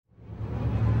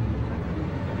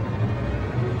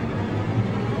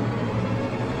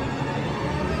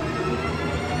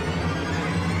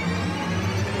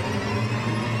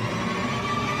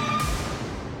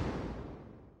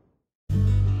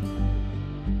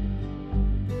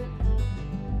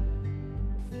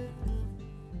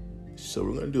So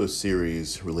we're going to do a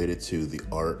series related to the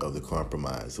art of the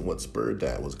compromise. And what spurred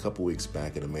that was a couple weeks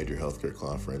back at a major healthcare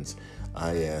conference,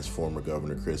 I asked former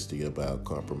Governor Christie about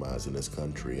compromise in this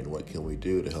country and what can we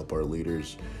do to help our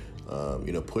leaders,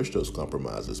 push those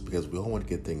compromises, because we all want to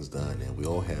get things done and we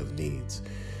all have needs.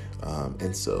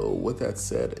 And so with that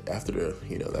said, after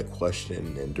that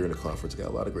question and during the conference, I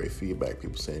got a lot of great feedback.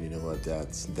 People saying,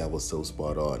 that was so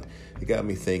spot on. It got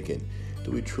me thinking, do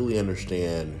we truly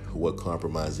understand what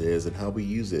compromise is and how we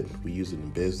use it? We use it in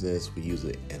business, we use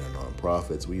it in our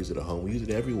nonprofits, we use it at home, we use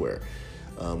it everywhere.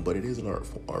 But it is an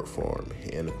art form.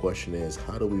 And the question is,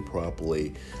 how do we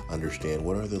properly understand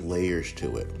what are the layers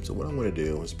to it? So what I'm going to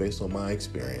do is, based on my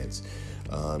experience,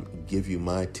 give you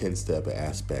my 10-step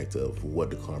aspect of what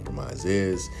the compromise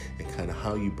is and kind of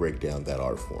how you break down that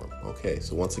art form. Okay,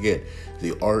 so once again,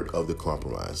 the art of the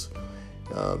compromise.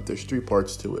 There's 3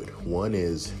 parts to it. 1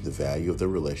 is the value of the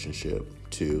relationship.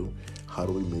 2, how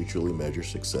do we mutually measure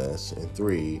success? And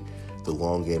 3, the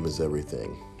long game is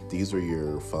everything. These are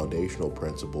your foundational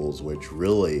principles which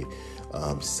really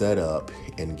set up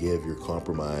and give your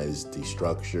compromise the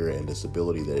structure and the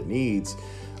stability that it needs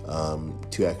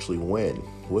to actually win.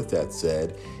 With that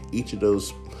said, each of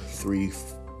those 3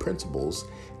 principles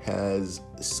has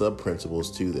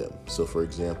sub-principles to them. So for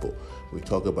example, we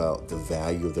talk about the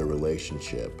value of the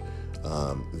relationship.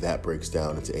 That breaks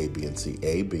down into A, B, and C.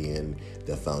 A being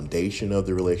the foundation of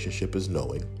the relationship is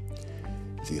knowing.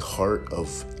 The heart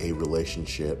of a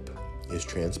relationship is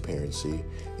transparency,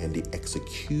 and the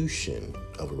execution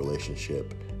of a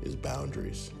relationship is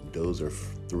boundaries. Those are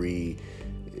 3,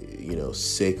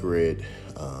 sacred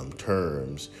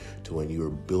terms to when you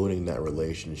are building that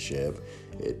relationship.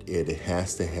 It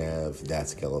has to have that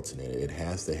skeleton in it. It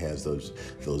has to have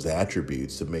those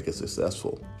attributes to make it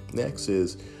successful. Next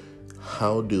is,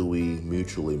 how do we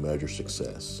mutually measure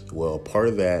success? Well, part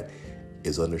of that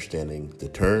is understanding the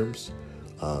terms.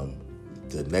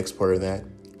 The next part of that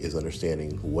is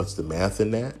understanding what's the math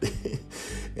in that.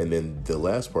 And then the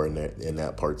last part in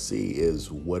that part C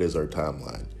is, what is our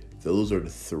timeline? Those are the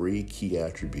 3 key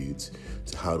attributes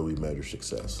to how do we measure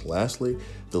success. Lastly,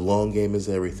 the long game is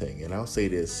everything. And I'll say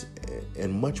this,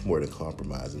 and much more than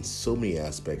compromise, in so many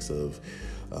aspects of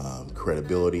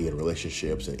credibility and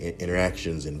relationships and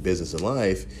interactions in business and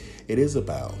life, it is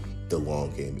about the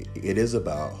long game. It is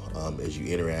about, as you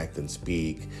interact and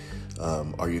speak,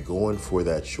 are you going for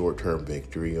that short-term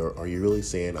victory, or are you really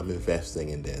saying, I'm investing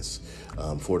in this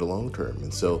for the long term?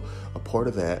 And so a part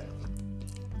of that,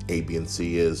 A, B, and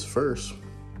C, is first,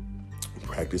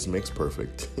 practice makes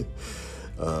perfect.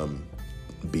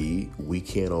 B, we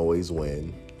can't always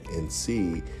win. And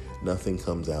C, nothing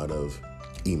comes out of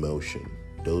emotion.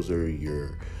 Those are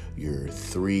your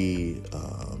 3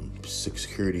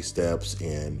 security steps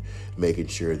in making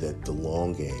sure that the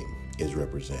long game is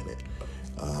represented.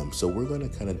 So we're going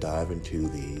to kind of dive into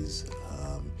these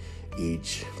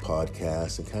each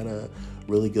podcast and kind of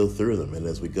really go through them. And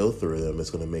as we go through them, it's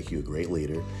going to make you a great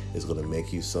leader. It's going to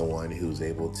make you someone who's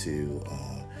able to,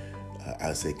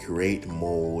 create,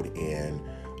 mold, and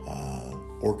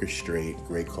orchestrate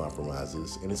great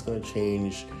compromises. And it's going to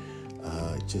change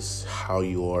just how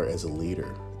you are as a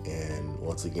leader. And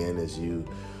once again, as you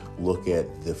look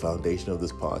at the foundation of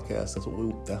this podcast,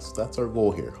 that's our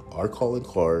goal here. Our calling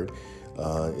card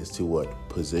is to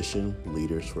position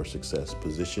leaders for success,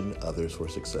 position others for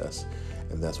success.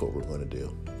 And that's what we're going to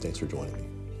do. Thanks for joining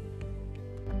me.